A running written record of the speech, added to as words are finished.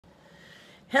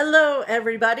Hello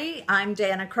everybody, I'm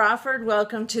Danna Crawford.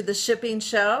 Welcome to the shipping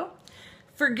show.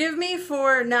 Forgive me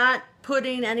for not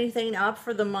putting anything up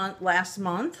for the last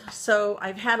month. So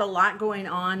I've had a lot going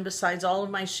on besides all of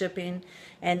my shipping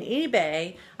and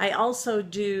eBay. I also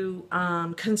do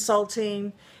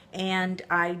consulting, and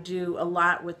I do a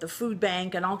lot with the food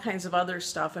bank and all kinds of other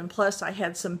stuff. And plus I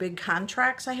had some big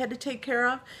contracts I had to take care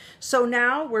of. So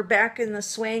now we're back in the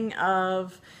swing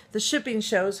of the shipping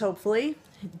shows, hopefully.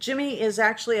 Jimmy is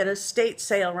actually at a estate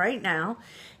sale right now,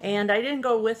 and I didn't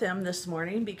go with him this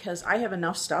morning because I have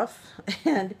enough stuff,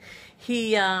 and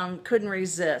he couldn't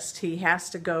resist. He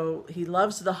has to go. He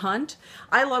loves the hunt.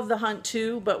 I love the hunt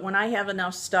too, but when I have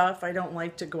enough stuff, I don't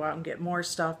like to go out and get more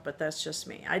stuff, but that's just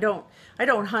me. I don't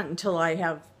hunt until I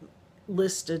have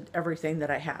listed everything that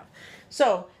I have.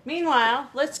 So meanwhile,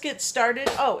 let's get started.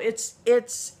 Oh, it's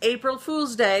April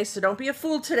Fool's Day, so don't be a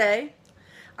fool today.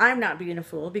 I'm not being a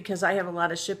fool because I have a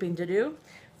lot of shipping to do.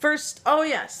 First, oh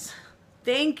yes,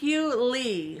 thank you,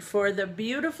 Lee, for the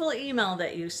beautiful email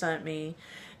that you sent me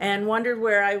and wondered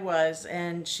where I was.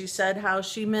 And she said how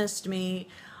she missed me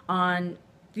on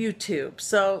YouTube.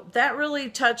 So that really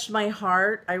touched my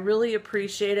heart. I really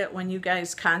appreciate it when you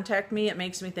guys contact me. It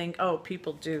makes me think, oh,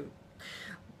 people do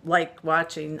like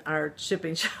watching our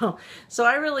shipping show. So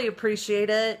I really appreciate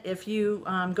it. If you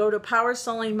go to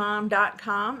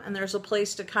powersellingmom.com, and there's a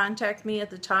place to contact me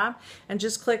at the top, and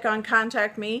just click on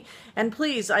contact me. And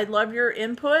please, I'd love your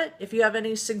input. If you have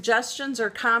any suggestions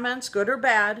or comments, good or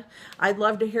bad, I'd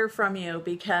love to hear from you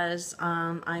because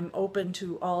I'm open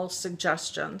to all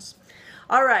suggestions.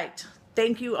 All right.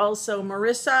 Thank you also,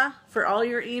 Marissa, for all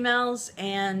your emails,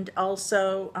 and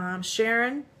also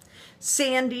Sharon,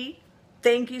 Sandy.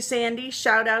 Thank you, Sandy.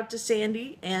 Shout out to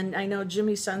Sandy. And I know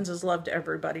Jimmy sends his love to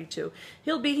everybody, too.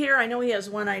 He'll be here. I know he has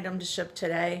one item to ship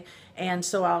today, and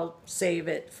so I'll save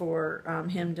it for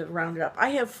him to round it up. I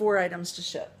have 4 items to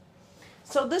ship.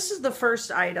 So this is the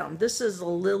first item. This is a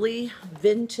Lily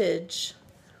vintage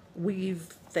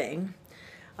weave thing.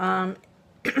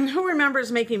 Who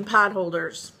remembers making pot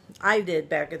holders? I did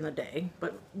back in the day,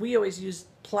 but we always used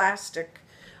plastic.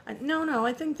 No,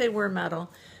 I think they were metal.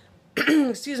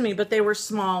 Excuse me, but they were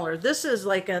smaller. This is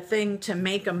like a thing to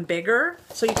make them bigger,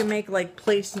 so you can make like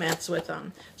placemats with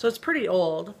them. So it's pretty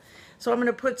old. So I'm going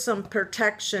to put some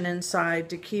protection inside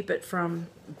to keep it from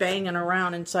banging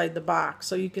around inside the box.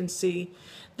 So you can see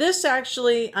this,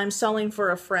 actually I'm selling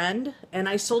for a friend, and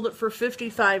I sold it for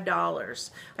 $55.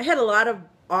 I had a lot of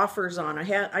offers on.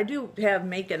 I do have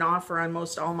make an offer on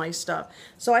most all my stuff.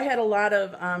 So I had a lot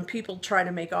of people try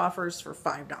to make offers for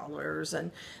 $5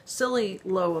 and silly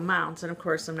low amounts, and of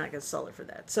course I'm not going to sell it for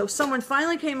that. So someone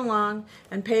finally came along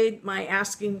and paid my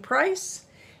asking price,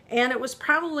 and it was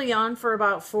probably on for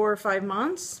about 4 or 5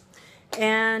 months,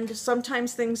 and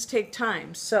sometimes things take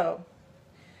time. So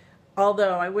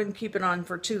although I wouldn't keep it on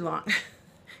for too long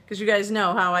because you guys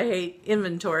know how I hate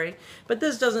inventory, but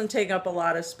this doesn't take up a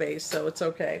lot of space, so it's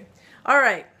okay. All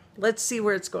right, let's see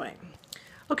where it's going.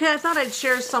 Okay, I thought I'd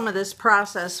share some of this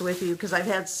process with you because I've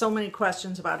had so many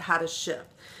questions about how to ship.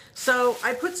 So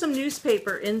I put some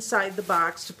newspaper inside the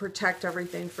box to protect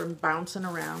everything from bouncing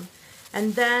around,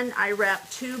 and then I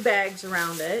wrap 2 bags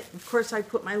around it. Of course, I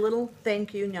put my little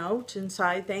thank you note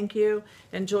inside. Thank you,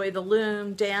 enjoy the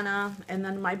loom, Danna, and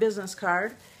then my business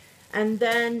card. And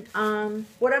then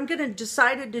what I'm going to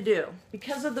decided to do,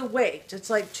 because of the weight, it's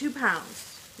like 2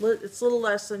 pounds. It's a little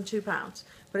less than 2 pounds,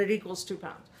 but it equals 2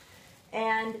 pounds.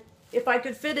 And if I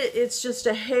could fit it, it's just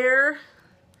a hair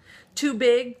too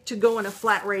big to go in a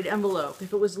flat rate envelope.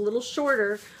 If it was a little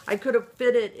shorter, I could have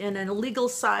fit it in an illegal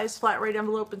size flat rate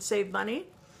envelope and saved money.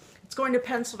 It's going to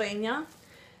Pennsylvania.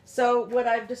 So what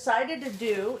I've decided to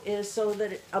do is, so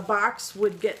that a box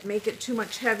would make it too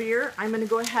much heavier, I'm going to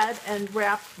go ahead and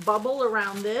wrap bubble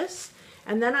around this,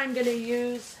 and then I'm going to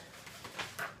use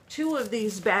 2 of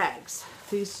these bags.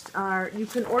 These are, you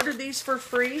can order these for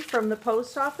free from the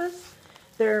post office.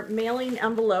 They're mailing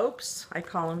envelopes. I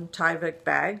call them Tyvek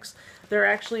bags. They're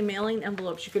actually mailing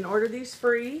envelopes. You can order these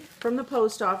free from the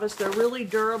post office. They're really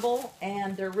durable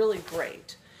and they're really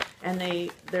great. And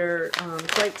they're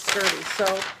quite sturdy.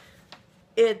 So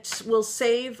it will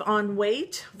save on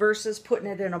weight versus putting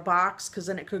it in a box, because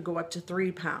then it could go up to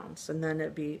 3 pounds and then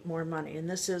it'd be more money. And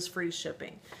this is free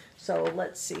shipping. So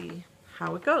let's see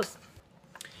how it goes.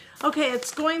 Okay,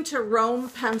 it's going to Rome,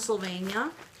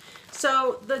 Pennsylvania.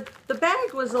 So the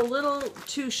bag was a little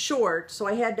too short, so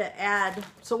I had to add.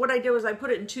 So what I did was I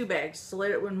put it in 2 bags, slid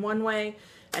it in one way,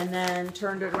 and then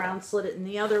turned it around, slid it in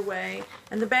the other way.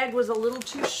 And the bag was a little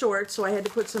too short, so I had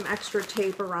to put some extra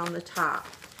tape around the top.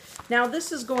 Now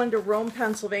this is going to Rome,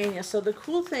 Pennsylvania. So the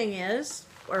cool thing is,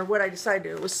 or what I decided to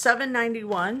do, it was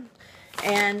 $7.91.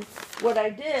 And what I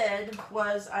did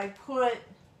was I put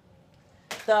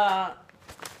the,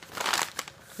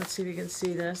 let's see if you can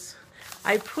see this.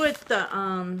 I put the,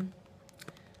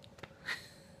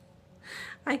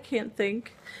 I can't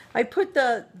think. I put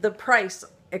the price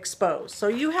exposed. So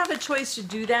you have a choice to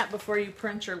do that before you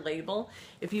print your label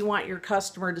if you want your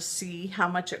customer to see how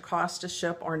much it costs to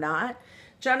ship or not.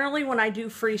 Generally, when I do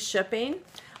free shipping,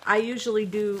 I usually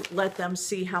do let them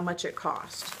see how much it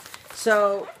costs.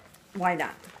 So why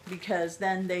not? Because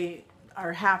then they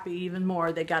are happy even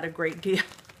more. They got a great deal.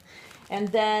 And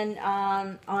then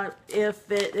if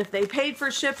they paid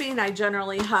for shipping, I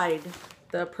generally hide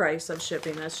the price of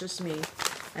shipping. That's just me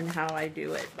and how I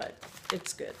do it, but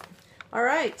it's good. All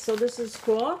right, so this is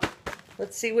cool.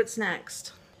 Let's see what's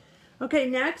next. Okay,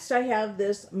 next I have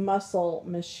this muscle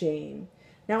machine.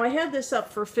 Now I had this up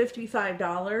for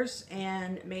 $55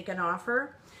 and make an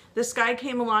offer. This guy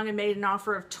came along and made an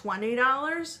offer of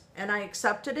 $20 and I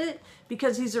accepted it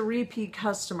because he's a repeat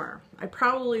customer. I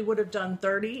probably would have done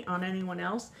 $30 on anyone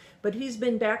else, but he's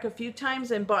been back a few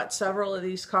times and bought several of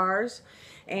these cars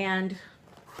and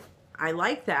I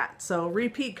like that. So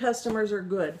repeat customers are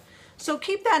good. So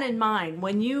keep that in mind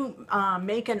when you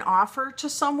make an offer to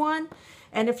someone,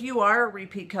 and if you are a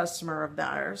repeat customer of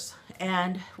theirs,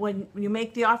 and when you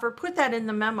make the offer, put that in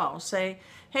the memo. Say,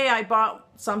 hey, I bought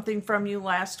something from you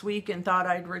last week and thought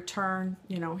I'd return.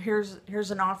 You know,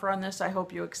 here's an offer on this. I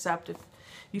hope you accept if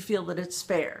you feel that it's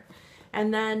fair.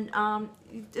 And then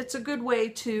it's a good way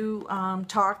to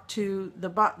talk to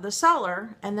the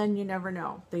seller, and then you never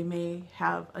know. They may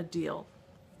have a deal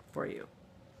for you.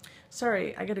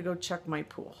 Sorry, I gotta go check my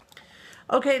pool.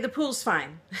 Okay, the pool's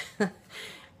fine.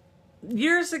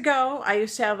 Years ago, I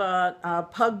used to have a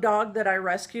pug dog that I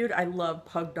rescued. I love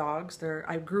pug dogs.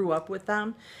 I grew up with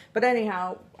them. But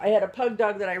anyhow, I had a pug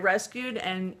dog that I rescued,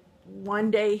 and one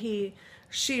day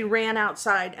she ran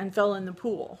outside and fell in the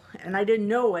pool. And I didn't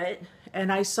know it,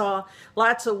 and I saw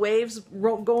lots of waves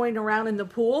going around in the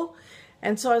pool.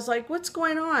 And so I was like, what's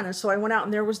going on? And so I went out,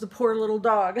 and there was the poor little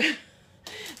dog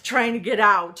trying to get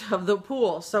out of the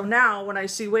pool. So now when I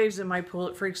see waves in my pool,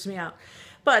 it freaks me out.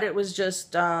 But it was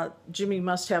just, Jimmy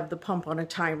must have the pump on a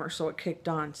timer, so it kicked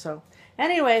on. So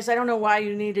anyways, I don't know why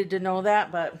you needed to know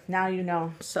that, but now you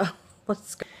know. So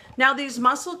let's go. Now these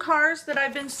muscle cars that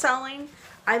I've been selling,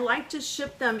 I like to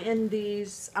ship them in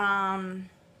these,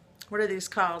 what are these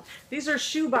called? These are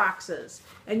shoe boxes.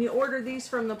 And you order these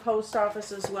from the post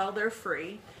office as well. They're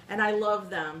free. And I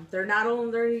love them. They're not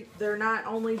only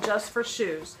just for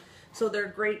shoes, so they're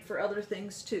great for other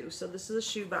things too. So this is a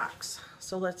shoe box.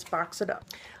 So let's box it up.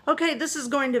 Okay, this is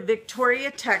going to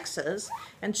Victoria, Texas,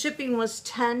 and shipping was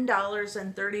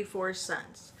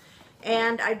 $10.34.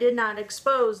 And I did not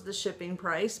expose the shipping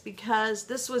price because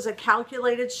this was a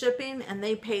calculated shipping and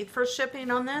they paid for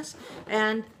shipping on this.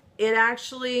 And it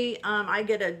actually, I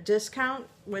get a discount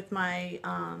with my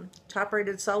top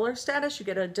rated seller status. You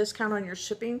get a discount on your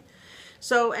shipping.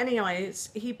 So anyways,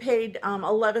 he paid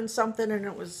 11 something and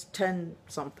it was 10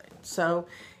 something. So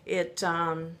it,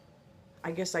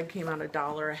 I guess I came out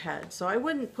 $1 ahead. So I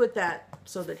wouldn't put that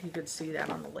so that he could see that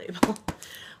on the label.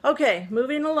 Okay,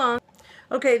 moving along.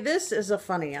 Okay, this is a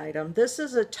funny item. This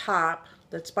is a top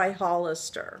that's by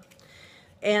Hollister.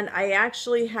 And I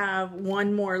actually have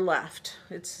one more left.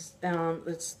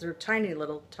 They're tiny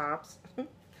little tops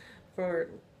for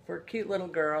cute little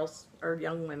girls or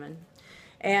young women.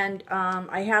 And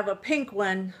I have a pink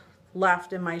one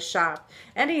left in my shop.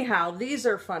 Anyhow, these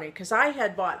are funny because I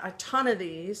had bought a ton of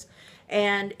these,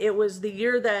 and it was the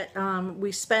year that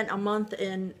we spent a month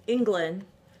in England.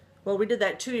 Well, we did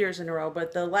that 2 years in a row,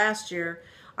 but the last year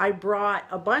I brought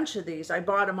a bunch of these. I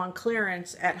bought them on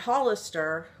clearance at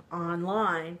Hollister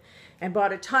online and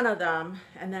bought a ton of them,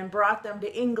 and then brought them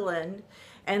to England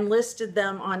and listed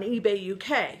them on eBay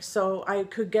UK, so I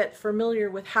could get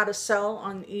familiar with how to sell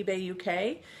on eBay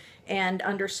UK and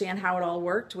understand how it all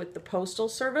worked with the postal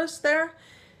service there.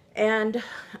 And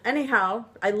anyhow,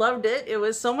 I loved it. It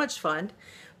was so much fun.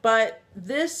 But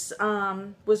this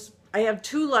I have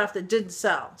 2 left that didn't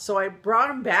sell, so I brought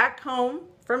them back home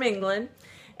from England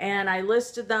and I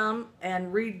listed them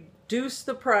and reduced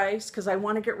the price because I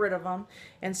want to get rid of them.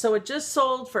 And so it just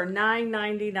sold for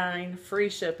 $9.99 free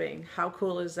shipping. How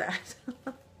cool is that?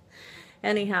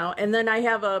 Anyhow, and then I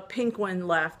have a pink one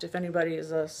left if anybody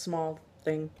is a small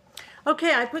thing.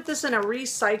 Okay, I put this in a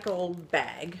recycled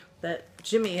bag that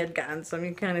Jimmy had gotten, so you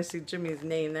can kind of see Jimmy's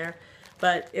name there.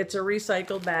 But it's a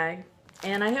recycled bag.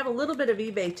 And I have a little bit of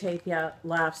eBay tape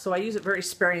left, so I use it very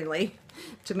sparingly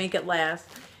to make it last.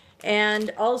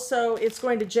 And also, it's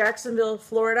going to Jacksonville,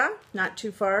 Florida, not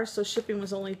too far. So shipping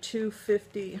was only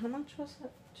 $2.50. How much was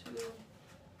it?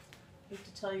 I hate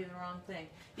to tell you the wrong thing.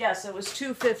 Yes, it was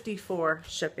 $2.50 for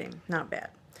shipping. Not bad.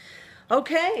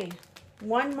 Okay,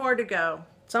 one more to go.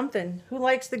 Something. Who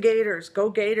likes the Gators? Go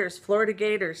Gators, Florida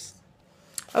Gators.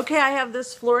 Okay, I have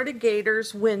this Florida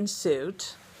Gators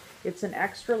windsuit. It's an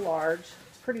extra large.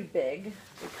 It's pretty big.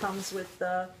 It comes with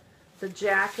the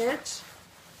jacket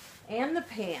and the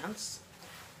pants.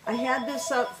 I had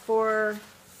this up for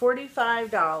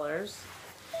 $45,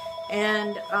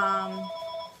 and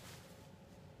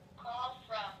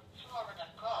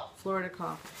Florida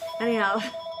call. Anyhow,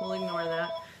 we'll ignore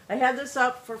that. I had this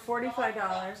up for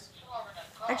 $45.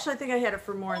 Actually, I think I had it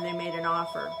for more, and they made an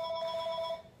offer.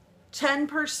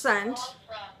 10%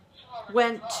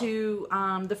 went to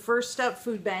the First Step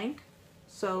Food Bank.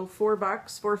 So $4,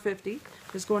 $4.50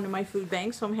 is going to my food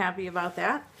bank, so I'm happy about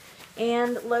that.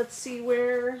 And let's see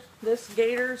where this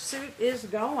gator suit is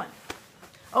going.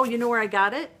 Oh, you know where I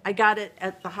got it? I got it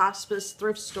at the hospice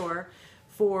thrift store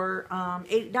for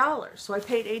 $8. So I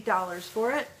paid $8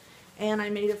 for it, and I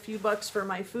made a few bucks for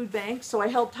my food bank. So I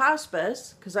helped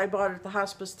hospice because I bought it at the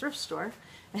hospice thrift store,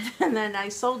 and then I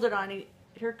sold it on.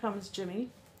 Here comes Jimmy,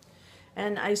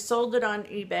 and I sold it on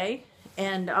eBay,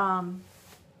 and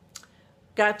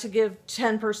got to give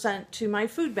 10% to my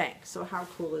food bank. So how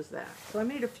cool is that? So I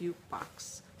made a few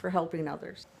bucks for helping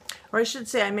others. Or I should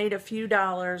say I made a few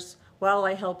dollars while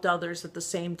I helped others at the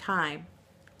same time.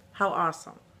 How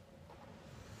awesome.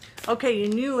 Okay, you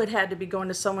knew it had to be going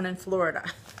to someone in Florida.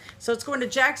 So it's going to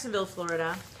Jacksonville,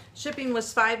 Florida. Shipping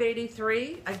was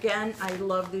 $5.83. Again, I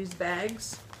love these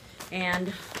bags.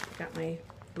 And got my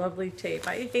lovely tape.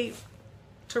 I hate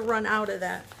to run out of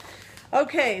that.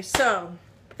 Okay, so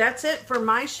that's it for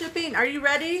my shipping. Are you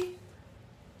ready?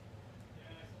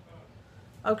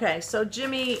 Okay, so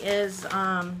Jimmy is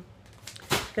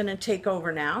gonna take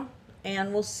over now,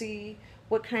 and we'll see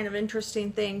what kind of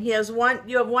interesting thing he has. One,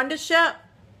 you have one to ship.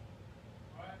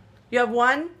 What? You have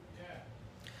one? Yeah.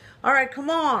 All right, come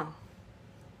on.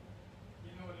 You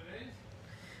know what it is?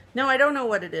 No, I don't know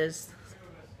what it is.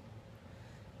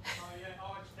 Oh yeah.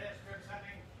 Oh, it's test strips,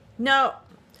 honey. No.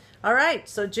 All right,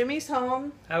 so Jimmy's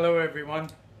home. Hello, everyone.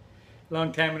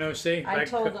 Long time no see. I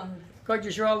told him. God,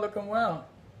 you're all looking well.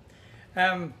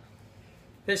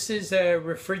 This is a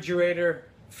refrigerator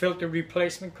filter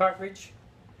replacement cartridge,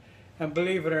 and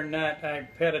believe it or not, I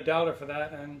paid $1 for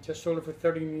that and just sold it for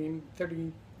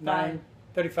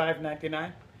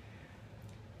 $35.99.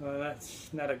 Well,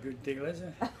 that's not a good deal, is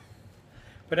it?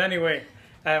 But anyway,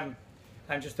 I'm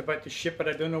just about to ship it.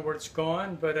 I don't know where it's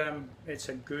going, but it's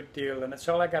a good deal, and it's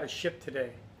all I got to ship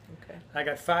today. Okay. I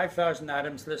got 5,000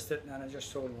 items listed, and I just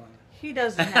sold one. He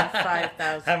doesn't have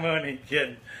 5,000. I'm only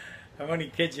kidding. I'm only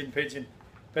pigeon.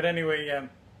 But anyway,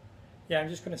 yeah, I'm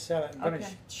just going to sell it. I'm going to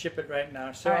ship it right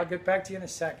now. So I'll get back to you in a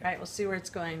second. All right, we'll see where it's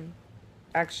going.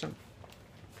 Action.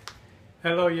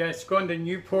 Hello, yeah, it's going to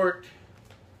Newport,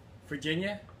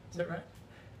 Virginia. Is that right?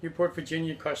 Newport,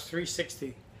 Virginia costs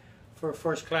 $3.60 for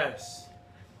first class.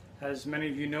 As many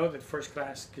of you know, that first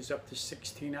class goes up to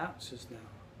 16 ounces now.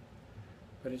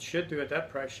 But it should do at that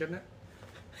price, shouldn't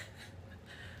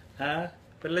it?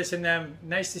 But listen,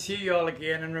 nice to see you all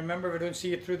again. And remember, if I don't see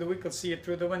you through the week, I'll see you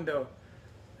through the window.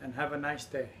 And have a nice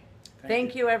day.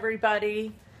 Thank you,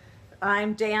 everybody.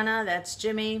 I'm Danna. That's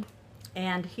Jimmy.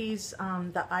 And he's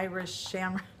the Irish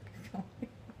Shamrock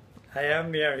Company. I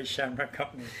am the Irish Shamrock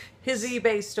Company. His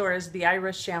eBay store is the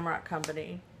Irish Shamrock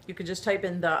Company. You could just type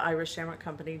in the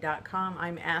irishshamrockcompany.com.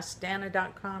 I'm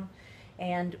askdanna.com.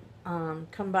 And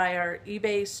come by our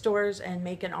eBay stores and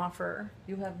make an offer.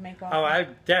 You have make offer. Oh, I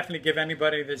definitely give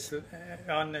anybody this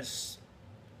on this.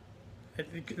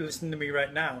 Listen to me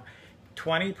right now.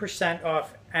 20%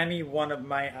 off any one of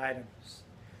my items.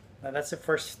 Now that's a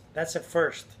first. That's a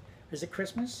first. Is it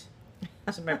Christmas?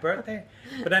 Is it my birthday?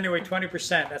 But anyway,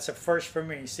 20%. That's a first for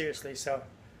me. Seriously. So.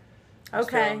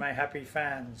 Okay. All my happy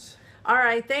fans. All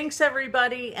right, thanks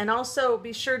everybody, and also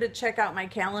be sure to check out my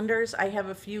calendars. I have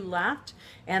a few left,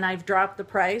 and I've dropped the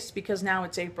price because now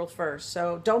it's April 1st,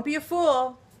 so don't be a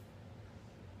fool.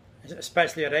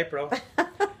 Especially at April.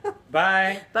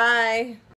 Bye. Bye.